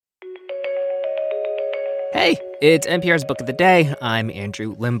Hey, it's NPR's Book of the Day. I'm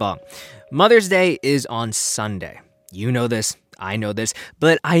Andrew Limbaugh. Mother's Day is on Sunday. You know this, I know this,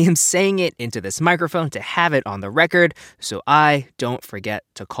 but I am saying it into this microphone to have it on the record so I don't forget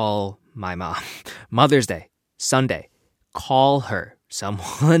to call my mom. Mother's Day, Sunday. Call her.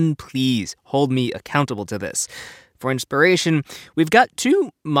 Someone please hold me accountable to this. For inspiration, we've got two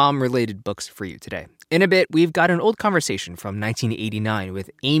mom-related books for you today. In a bit, we've got an old conversation from 1989 with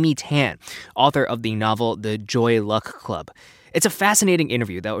Amy Tan, author of the novel The Joy Luck Club. It's a fascinating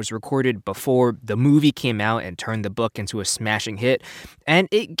interview that was recorded before the movie came out and turned the book into a smashing hit, and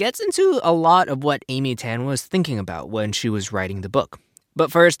it gets into a lot of what Amy Tan was thinking about when she was writing the book. But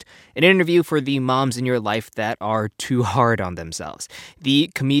first, an interview for the moms in your life that are too hard on themselves.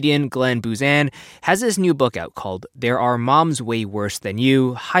 The comedian Glenn Buzan has this new book out called There Are Moms Way Worse Than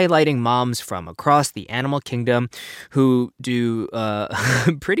You, highlighting moms from across the animal kingdom who do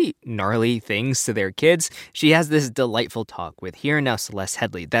pretty gnarly things to their kids. She has this delightful talk with Here and Now Celeste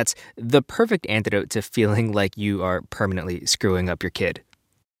Headlee. That's the perfect antidote to feeling like you are permanently screwing up your kid.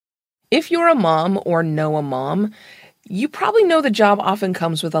 If you're a mom or know a mom, you probably know the job often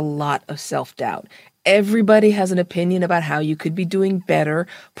comes with a lot of self-doubt. Everybody has an opinion about how you could be doing better.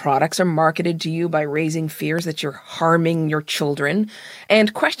 Products are marketed to you by raising fears that you're harming your children.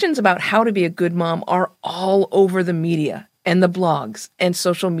 And questions about how to be a good mom are all over the media and the blogs and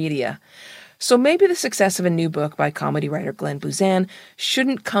social media. So maybe the success of a new book by comedy writer Glenn Buzan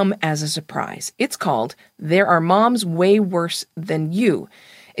shouldn't come as a surprise. It's called There Are Moms Way Worse Than You.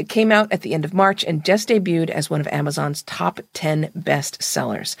 It came out at the end of March and just debuted as one of Amazon's top 10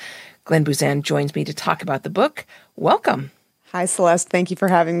 bestsellers. Glenn Buzan joins me to talk about the book. Welcome. Hi, Celeste. Thank you for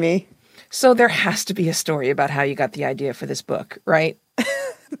having me. So there has to be a story about how you got the idea for this book, right?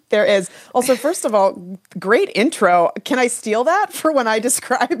 There is. Also, first of all, great intro. Can I steal that for when I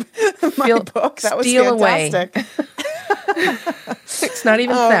describe my book? That was fantastic. Away. It's not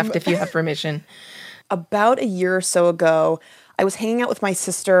even theft if you have permission. About a year or so ago, I was hanging out with my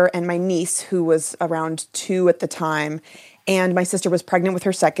sister and my niece, who was around 2 at the time, and my sister was pregnant with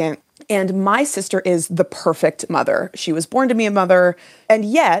her second. And my sister is the perfect mother. She was born to be a mother, and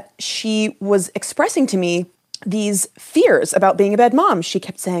yet she was expressing to me these fears about being a bad mom. She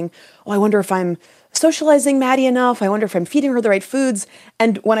kept saying, I wonder if I'm socializing Maddie enough. I wonder if I'm feeding her the right foods.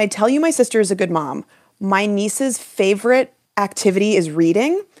 And when I tell you my sister is a good mom, my niece's favorite activity is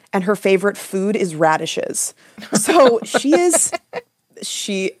reading, and her favorite food is radishes. So she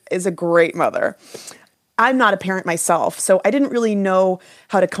is a great mother. I'm not a parent myself, so I didn't really know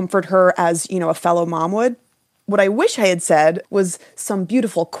how to comfort her as, a fellow mom would. What I wish I had said was some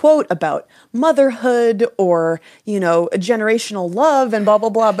beautiful quote about motherhood or, a generational love and blah, blah,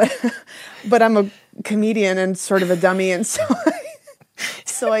 blah. But I'm a comedian and sort of a dummy. And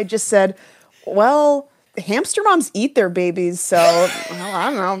so I just said, well, hamster moms eat their babies, so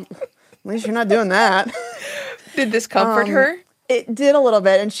I don't know. At least you're not doing that. Did this comfort her? It did a little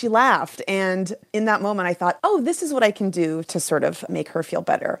bit, and she laughed. And in that moment, I thought, this is what I can do to sort of make her feel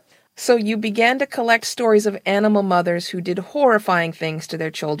better. So you began to collect stories of animal mothers who did horrifying things to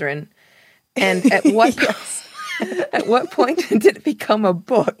their children. And at what at what point did it become a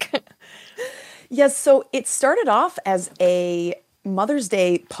book? Yes, so it started off as a Mother's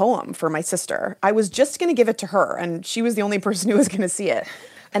Day poem for my sister. I was just going to give it to her, and she was the only person who was going to see it.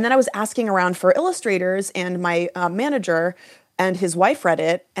 And then I was asking around for illustrators, and my manager and his wife read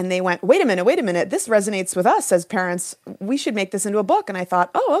it, and they went, wait a minute, this resonates with us as parents. We should make this into a book. And I thought,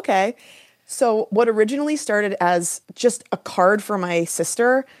 okay. So what originally started as just a card for my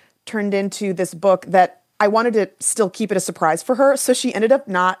sister turned into this book that I wanted to still keep it a surprise for her, so she ended up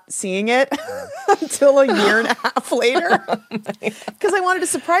not seeing it until a year and a half later. Because I wanted to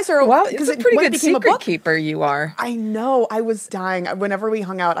surprise her. Wow, it's a pretty good secret keeper you are. I know. I was dying. Whenever we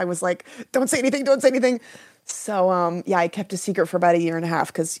hung out, I was like, don't say anything. So, I kept a secret for about a year and a half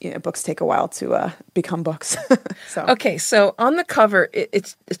because books take a while to become books. Okay, so on the cover,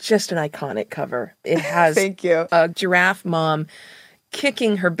 it's just an iconic cover. It has Thank you. A giraffe mom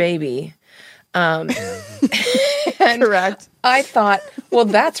kicking her baby. Correct. I thought, well,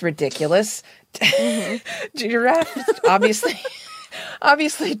 that's ridiculous. Giraffes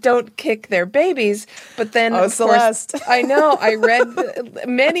obviously don't kick their babies, but then of Celeste. course, I know, I read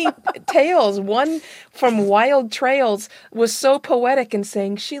many tales. One from Wild Trails was so poetic in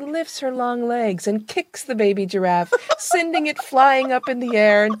saying she lifts her long legs and kicks the baby giraffe, sending it flying up in the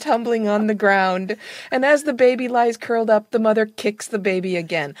air and tumbling on the ground. And as the baby lies curled up, the mother kicks the baby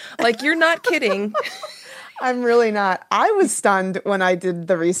again. Like, you're not kidding. I'm really not. I was stunned when I did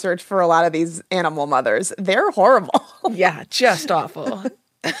the research for a lot of these animal mothers. They're horrible. Yeah, just awful.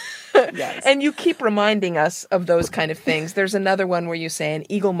 Yes. And you keep reminding us of those kind of things. There's another one where you say an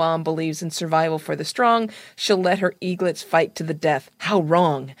eagle mom believes in survival for the strong. She'll let her eaglets fight to the death. How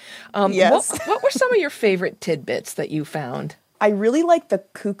wrong. Yes. What were some of your favorite tidbits that you found? I really like the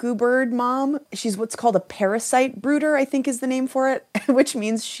cuckoo bird mom. She's what's called a parasite brooder, I think is the name for it, which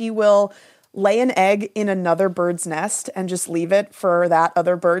means she will lay an egg in another bird's nest and just leave it for that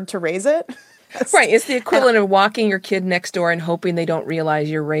other bird to raise it. Right. It's the equivalent of walking your kid next door and hoping they don't realize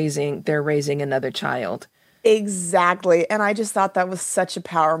they're raising another child. Exactly. And I just thought that was such a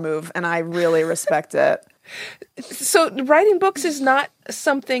power move, and I really respect it. So writing books is not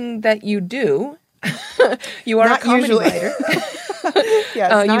something that you do. You are Not a comedy usually. writer. Yes,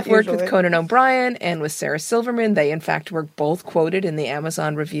 not You've worked usually. with Conan O'Brien and with Sarah Silverman. They, in fact, were both quoted in the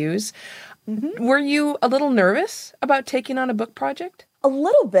Amazon reviews. Mm-hmm. Were you a little nervous about taking on a book project? A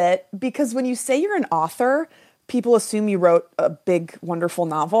little bit, because when you say you're an author, people assume you wrote a big, wonderful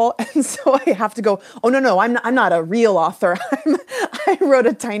novel. And so I have to go, oh, no, I'm not a real author. I wrote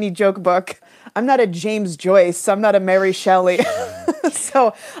a tiny joke book. I'm not a James Joyce. I'm not a Mary Shelley.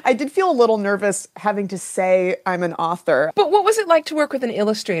 So I did feel a little nervous having to say I'm an author. But what was it like to work with an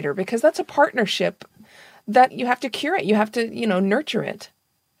illustrator? Because that's a partnership that you have to curate. You have to, nurture it.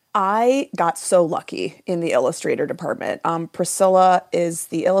 I got so lucky in the illustrator department. Priscilla is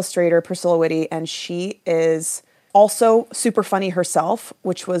the illustrator, Priscilla Whitty, and she is also super funny herself,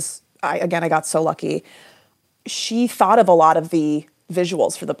 which was, I got so lucky. She thought of a lot of the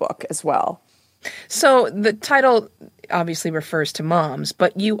visuals for the book as well. So the title obviously refers to moms,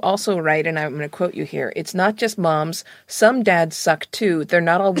 but you also write, and I'm going to quote you here, it's not just moms. Some dads suck too. They're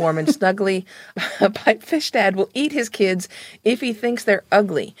not all warm and snuggly. A pipefish dad will eat his kids if he thinks they're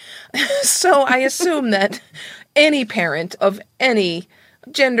ugly. So I assume that any parent of any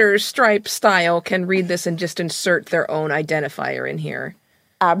gender, stripe, style can read this and just insert their own identifier in here.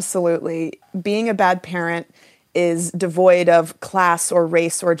 Absolutely. Being a bad parent is devoid of class or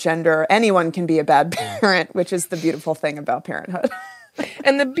race or gender. Anyone can be a bad parent, which is the beautiful thing about parenthood.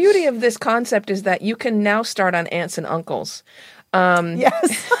 And the beauty of this concept is that you can now start on aunts and uncles.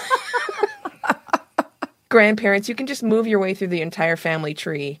 Yes. Grandparents, you can just move your way through the entire family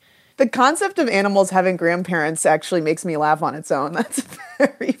tree. The concept of animals having grandparents actually makes me laugh on its own. That's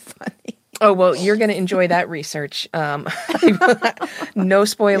very funny. Oh, well, you're going to enjoy that research. No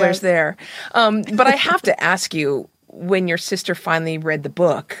spoilers there. But I have to ask you, when your sister finally read the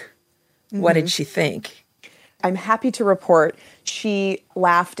book, what did she think? I'm happy to report she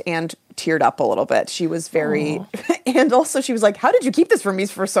laughed and teared up a little bit. She was very, and also she was like, "How did you keep this from me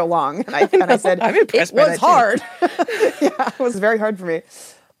for so long?" And I said, I'm impressed "It by was that, hard." Yeah, it was very hard for me.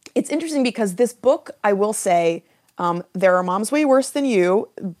 It's interesting because this book, I will say, There Are Moms Way Worse Than You,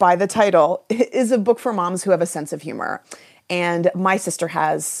 by the title, is a book for moms who have a sense of humor. And my sister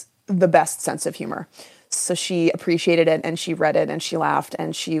has the best sense of humor. So she appreciated it, and she read it, and she laughed,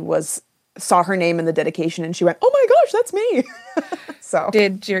 and she saw her name in the dedication, and she went, "Oh my gosh, that's me." So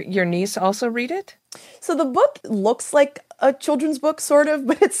Did your niece also read it? So the book looks like a children's book, sort of,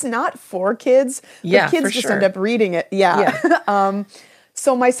 but it's not for kids. Yeah, the kids for just sure. end up reading it. Yeah.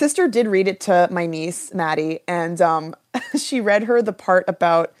 So my sister did read it to my niece, Maddie, and she read her the part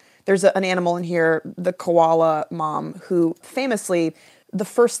about, there's an animal in here, the koala mom, who famously, the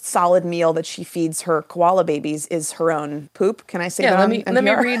first solid meal that she feeds her koala babies is her own poop. Can I say that? Let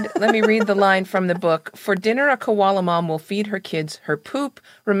me read the line from the book. For dinner, a koala mom will feed her kids her poop.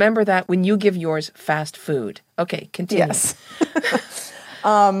 Remember that when you give yours fast food. Okay, continue. Yes.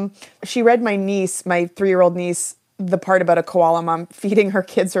 She read my niece, my 3-year-old niece, the part about a koala mom feeding her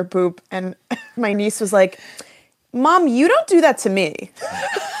kids her poop. And my niece was like, "Mom, you don't do that to me."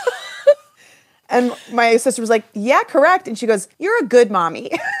 And my sister was like, "Yeah, correct." And she goes, "You're a good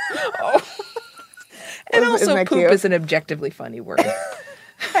mommy." And also, Isn't that poop cute? is an objectively funny word.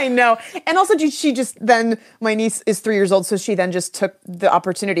 I know. And also she just then, my niece is 3 years old, so she then just took the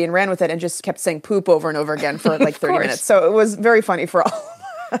opportunity and ran with it and just kept saying poop over and over again for like 30 course. minutes. So it was very funny for all.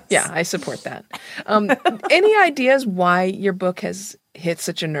 Yeah, I support that. Any ideas why your book has hit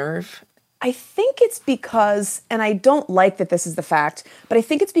such a nerve? I think it's because, and I don't like that this is the fact, but I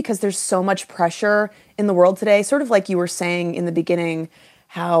think it's because there's so much pressure in the world today, sort of like you were saying in the beginning,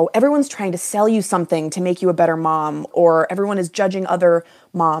 how everyone's trying to sell you something to make you a better mom, or everyone is judging other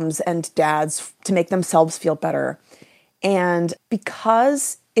moms and dads to make themselves feel better. And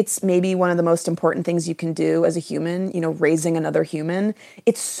because it's maybe one of the most important things you can do as a human, raising another human,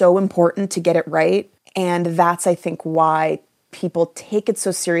 it's so important to get it right. And that's, I think, why people take it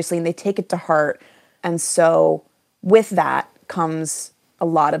so seriously and they take it to heart. And so with that comes a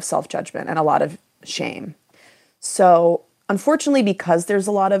lot of self-judgment and a lot of shame. So unfortunately, because there's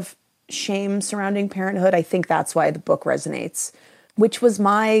a lot of shame surrounding parenthood, I think that's why the book resonates, which was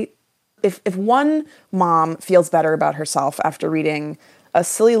if one mom feels better about herself after reading a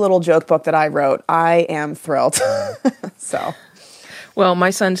silly little joke book that I wrote, I am thrilled. So. Well, my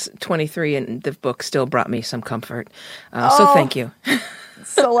son's 23, and the book still brought me some comfort. So thank you.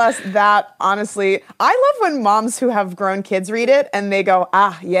 Celeste, that honestly, I love when moms who have grown kids read it and they go,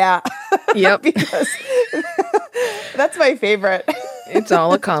 yeah. Yep. Because that's my favorite. It's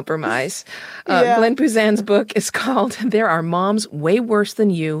all a compromise. Yeah. Glenn Puzan's book is called There Are Moms Way Worse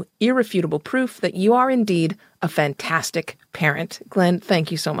Than You, Irrefutable Proof That You Are Indeed a Fantastic Parent. Glenn,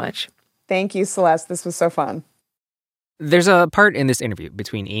 thank you so much. Thank you, Celeste. This was so fun. There's a part in this interview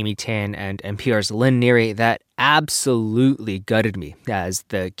between Amy Tan and NPR's Lynn Neary that absolutely gutted me as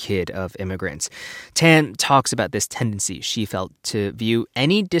the kid of immigrants. Tan talks about this tendency she felt to view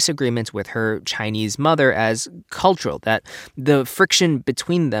any disagreements with her Chinese mother as cultural, that the friction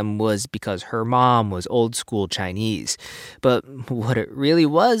between them was because her mom was old school Chinese. But what it really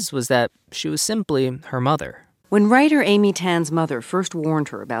was that she was simply her mother. When writer Amy Tan's mother first warned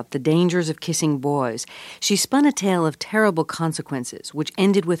her about the dangers of kissing boys, she spun a tale of terrible consequences, which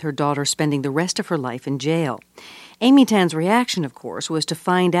ended with her daughter spending the rest of her life in jail. Amy Tan's reaction, of course, was to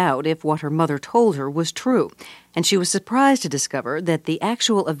find out if what her mother told her was true, and she was surprised to discover that the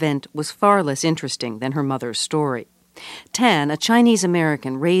actual event was far less interesting than her mother's story. Tan, a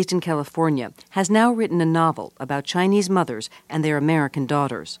Chinese-American raised in California, has now written a novel about Chinese mothers and their American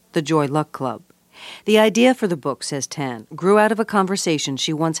daughters, The Joy Luck Club. The idea for the book, says Tan, grew out of a conversation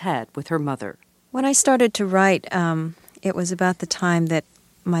she once had with her mother. When I started to write, it was about the time that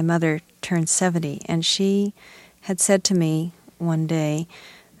my mother turned 70, and she had said to me one day,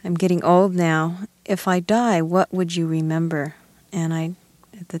 I'm getting old now. If I die, what would you remember? And I,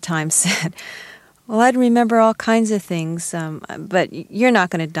 at the time, said, well, I'd remember all kinds of things, but you're not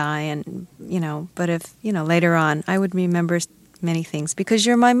going to die, and, but if, later on, I would remember many things because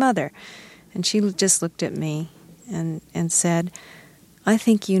you're my mother. And she just looked at me and said, I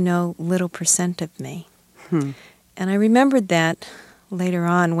think you know little percent of me. And I remembered that later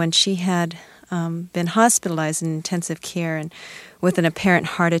on when she had been hospitalized in intensive care and with an apparent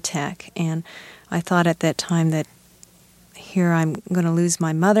heart attack. And I thought at that time that here I'm going to lose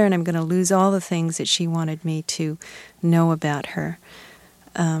my mother and I'm going to lose all the things that she wanted me to know about her.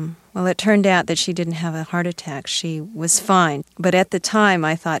 Well, it turned out that she didn't have a heart attack. She was fine. But at the time,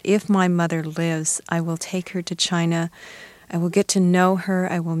 I thought, if my mother lives, I will take her to China. I will get to know her.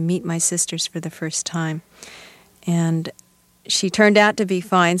 I will meet my sisters for the first time. And she turned out to be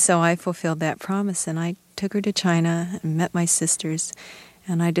fine, so I fulfilled that promise. And I took her to China and met my sisters.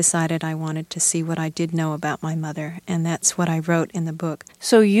 And I decided I wanted to see what I did know about my mother. And that's what I wrote in the book.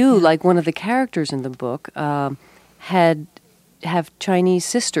 So you, like one of the characters in the book, have Chinese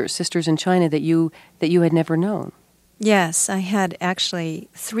sisters in China that you had never known. Yes, I had actually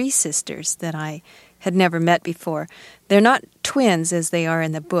 3 sisters that I had never met before. They're not twins as they are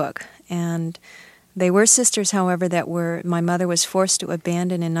in the book, and they were sisters, however, that my mother was forced to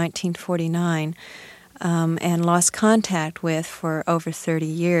abandon in 1949 and lost contact with for over 30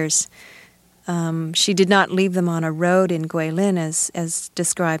 years. She did not leave them on a road in Guilin as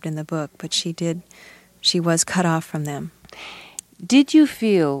described in the book, but she was cut off from them. Did you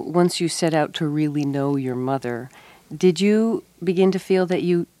feel, once you set out to really know your mother, did you begin to feel that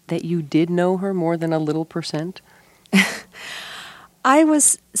you did know her more than a little percent? I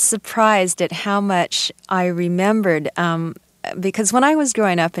was surprised at how much I remembered, because when I was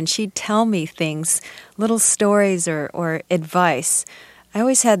growing up and she'd tell me things, little stories or advice, I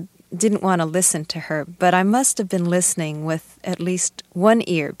always didn't want to listen to her, but I must have been listening with at least one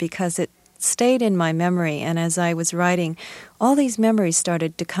ear because it stayed in my memory, and as I was writing, all these memories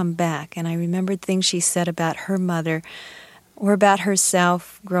started to come back, and I remembered things she said about her mother or about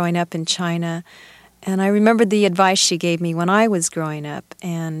herself growing up in China, and I remembered the advice she gave me when I was growing up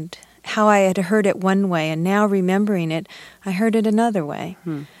and how I had heard it one way, and now remembering it, I heard it another way.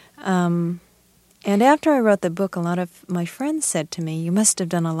 And after I wrote the book, a lot of my friends said to me, you must have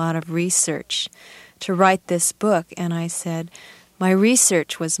done a lot of research to write this book, and I said, my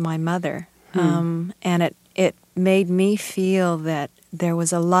research was my mother. And it made me feel that there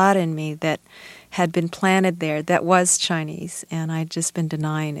was a lot in me that had been planted there that was Chinese, and I'd just been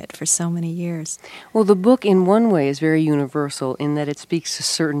denying it for so many years. Well, the book in one way is very universal in that it speaks to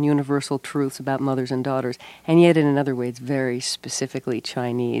certain universal truths about mothers and daughters, and yet in another way it's very specifically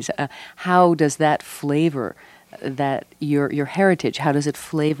Chinese. How does that flavor that your heritage? How does it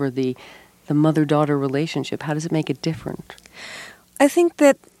flavor the mother-daughter relationship? How does it make it different? I think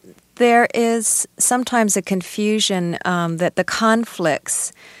that there is sometimes a confusion that the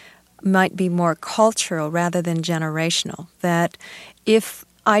conflicts might be more cultural rather than generational, that if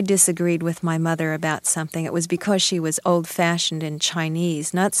I disagreed with my mother about something, it was because she was old-fashioned and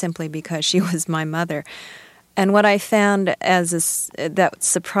Chinese, not simply because she was my mother. And what I found that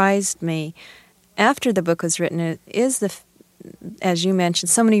surprised me after the book was written is, as you mentioned,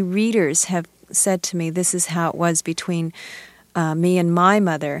 so many readers have said to me, this is how it was between me and my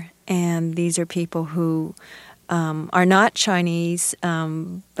mother. And these are people who are not Chinese,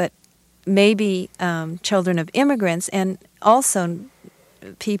 but maybe children of immigrants, and also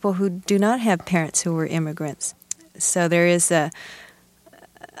people who do not have parents who were immigrants. So there is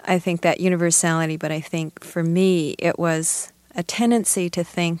I think, that universality, but I think for me it was a tendency to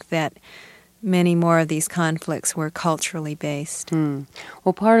think that many more of these conflicts were culturally based.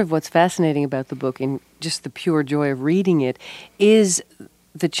 Well, part of what's fascinating about the book, and just the pure joy of reading it, is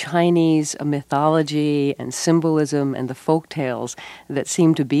the Chinese mythology and symbolism and the folk tales that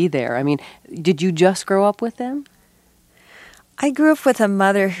seem to be there. I mean, did you just grow up with them? I grew up with a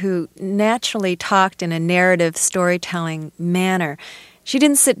mother who naturally talked in a narrative storytelling manner. She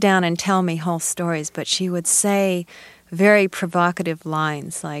didn't sit down and tell me whole stories, but she would say very provocative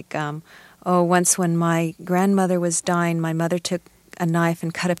lines like, once when my grandmother was dying, my mother took a knife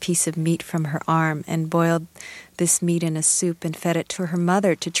and cut a piece of meat from her arm and boiled this meat in a soup and fed it to her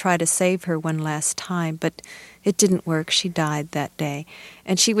mother to try to save her one last time. But it didn't work. She died that day.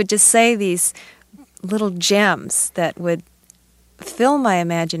 And she would just say these little gems that would fill my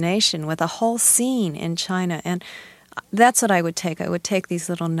imagination with a whole scene in China. And that's what I would take. I would take these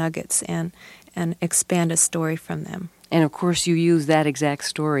little nuggets and expand a story from them. And of course you use that exact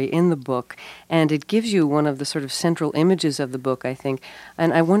story in the book, and it gives you one of the sort of central images of the book, I think.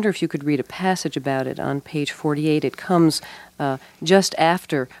 And I wonder if you could read a passage about it on page 48. It comes just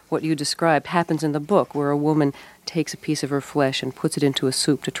after what you described happens in the book, where a woman takes a piece of her flesh and puts it into a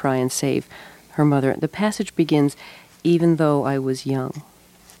soup to try and save her mother. The passage begins, "Even though I was young."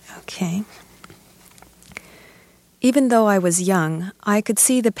 Okay. Even though I was young, I could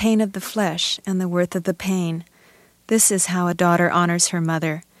see the pain of the flesh and the worth of the pain. This is how a daughter honors her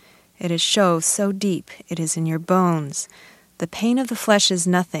mother. It is shows so deep, it is in your bones. The pain of the flesh is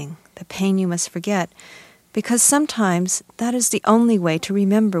nothing, the pain you must forget, because sometimes that is the only way to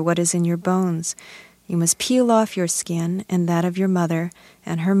remember what is in your bones. You must peel off your skin and that of your mother,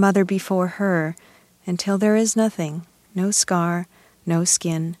 and her mother before her, until there is nothing, no scar, no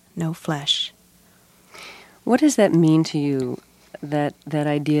skin, no flesh. What does that mean to you, that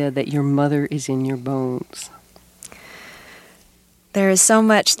idea that your mother is in your bones? There is so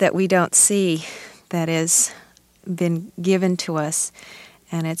much that we don't see that has been given to us,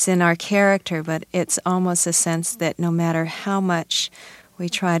 and it's in our character, but it's almost a sense that no matter how much we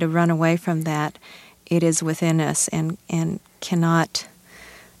try to run away from that, it is within us and cannot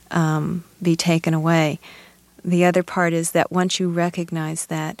be taken away. The other part is that once you recognize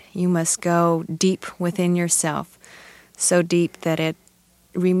that, you must go deep within yourself, so deep that it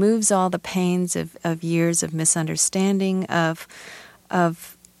removes all the pains of years of misunderstanding, of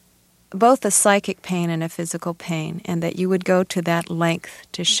both a psychic pain and a physical pain, and that you would go to that length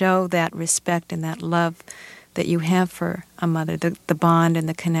to show that respect and that love that you have for a mother. The bond and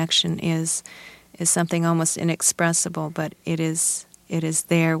the connection is something almost inexpressible, but it is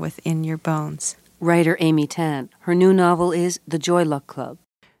there within your bones. Writer Amy Tan. Her new novel is The Joy Luck Club.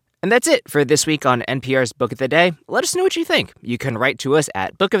 And that's it for this week on NPR's Book of the Day. Let us know what you think. You can write to us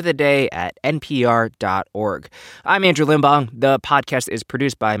at bookoftheday@npr.org. I'm Andrew Limbong. The podcast is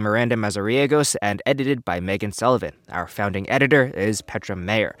produced by Miranda Mazariegos and edited by Megan Sullivan. Our founding editor is Petra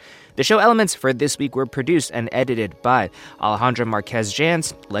Mayer. The show elements for this week were produced and edited by Alejandra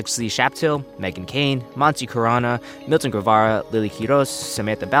Marquez-Jans, Lexi Shaptil, Megan Kane, Monty Kurana, Milton Guevara, Lily Quiros,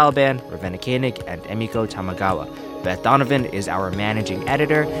 Samantha Balaban, Ravenna Koenig, and Emiko Tamagawa. Beth Donovan is our managing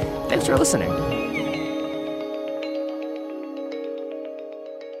editor. Thanks for listening.